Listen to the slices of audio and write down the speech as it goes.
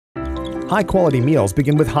High-quality meals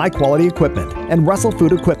begin with high-quality equipment, and Russell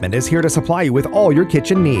Food Equipment is here to supply you with all your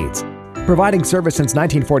kitchen needs. Providing service since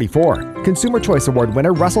 1944, Consumer Choice Award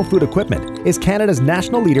winner Russell Food Equipment is Canada's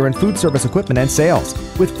national leader in food service equipment and sales,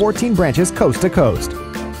 with 14 branches coast to coast.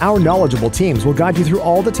 Our knowledgeable teams will guide you through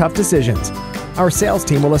all the tough decisions. Our sales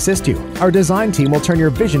team will assist you, our design team will turn your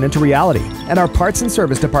vision into reality, and our parts and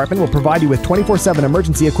service department will provide you with 24/7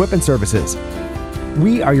 emergency equipment services.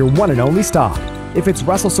 We are your one and only stop. If it's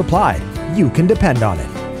Russell supplied, you can depend on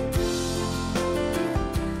it.